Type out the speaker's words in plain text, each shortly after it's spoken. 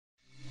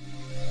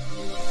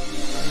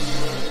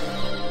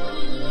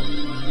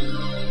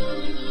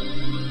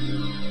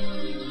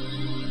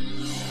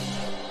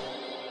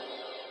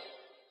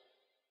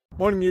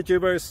Morning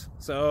YouTubers.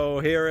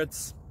 So here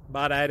it's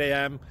about 8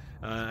 a.m.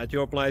 At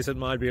your place it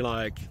might be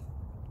like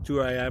 2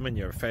 a.m. and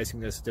you're facing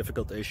this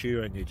difficult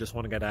issue and you just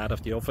want to get out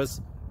of the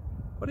office.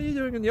 What are you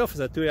doing in the office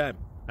at 2 a.m.?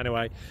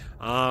 Anyway,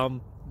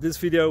 this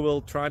video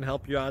will try and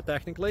help you out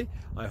technically.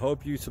 I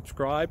hope you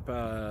subscribe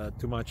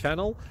to my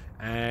channel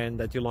and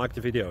that you like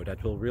the video.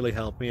 That will really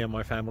help me and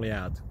my family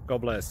out.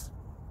 God bless.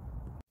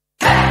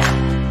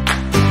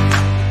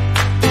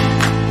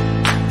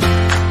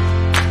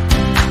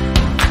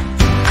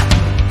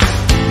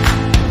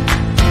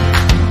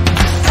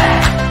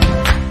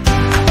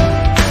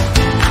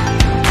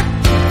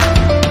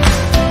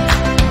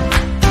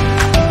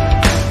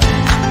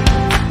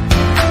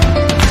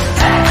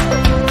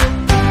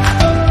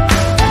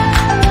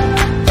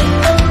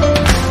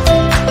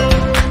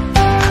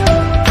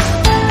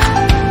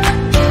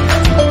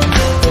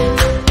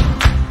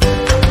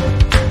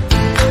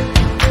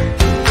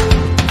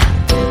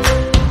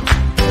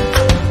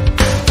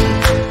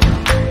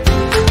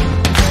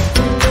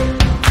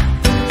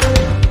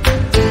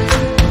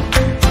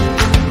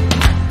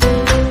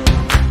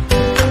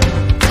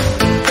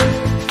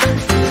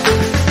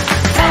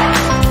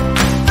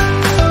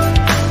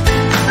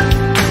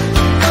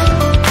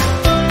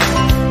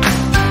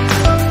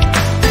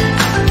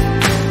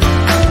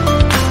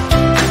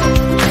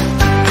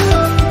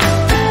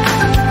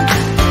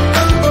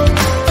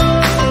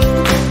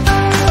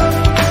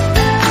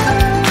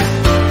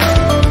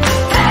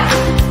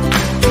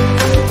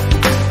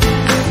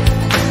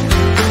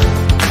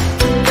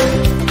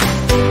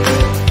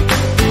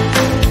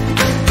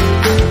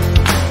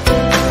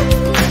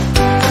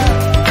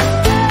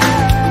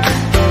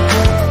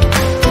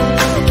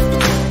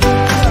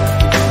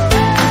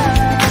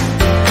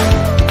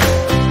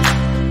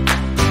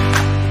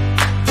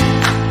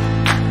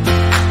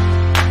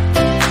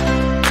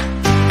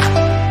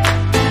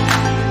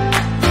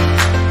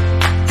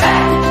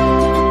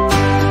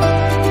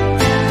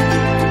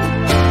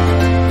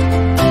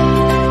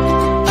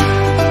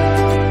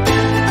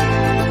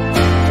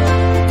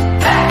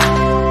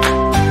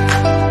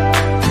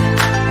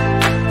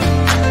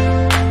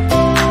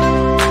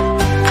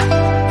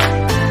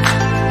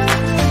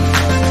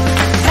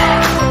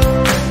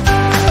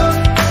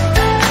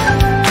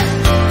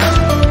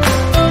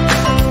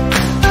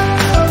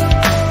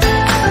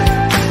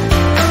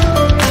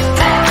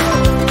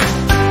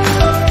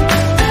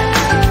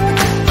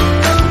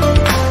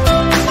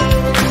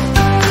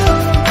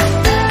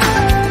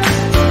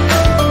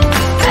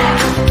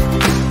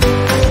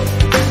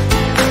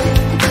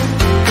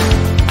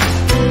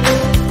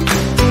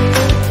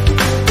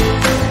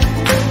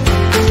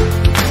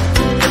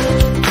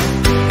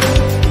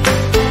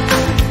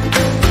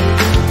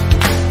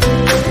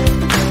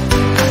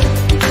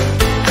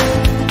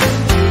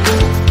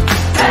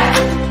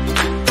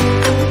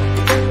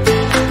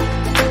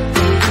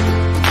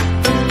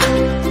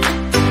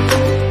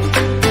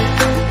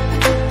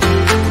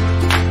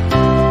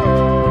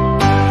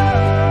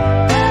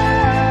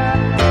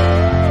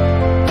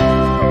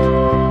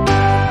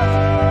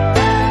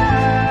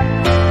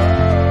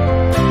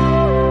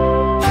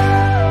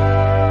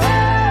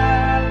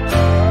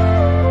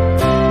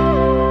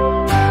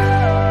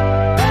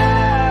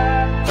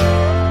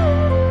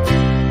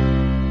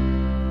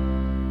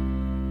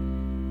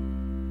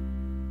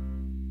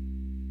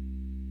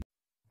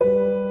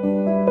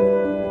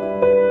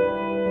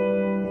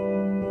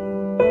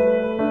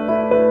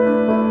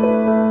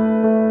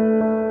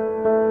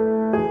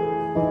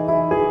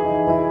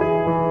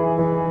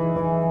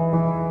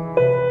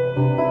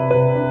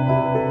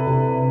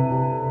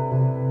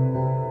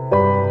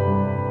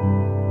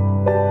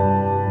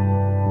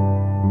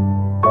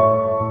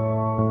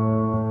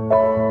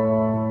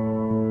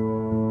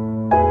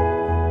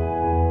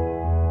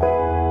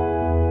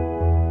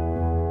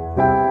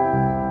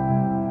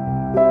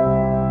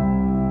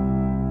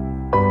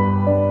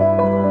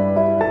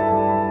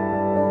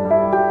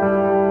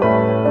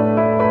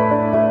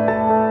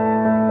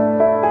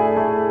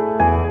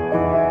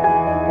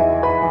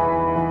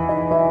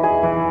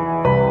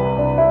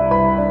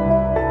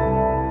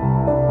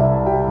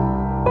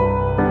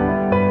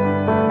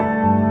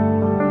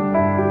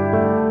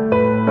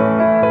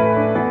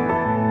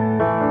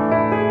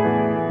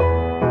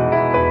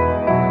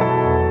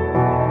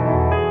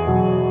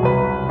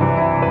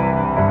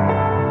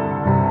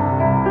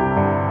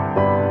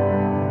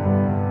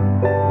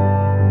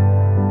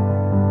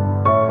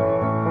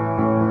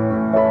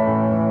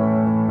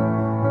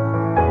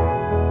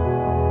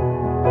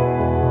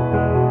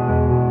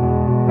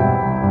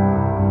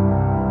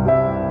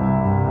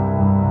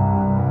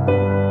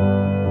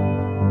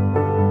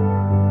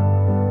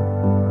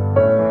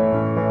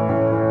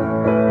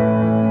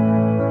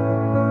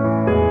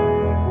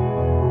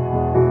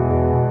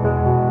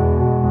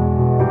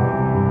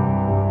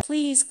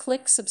 Please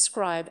click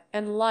subscribe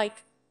and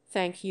like.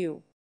 Thank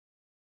you.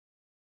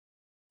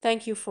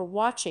 Thank you for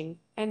watching,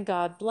 and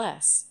God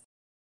bless.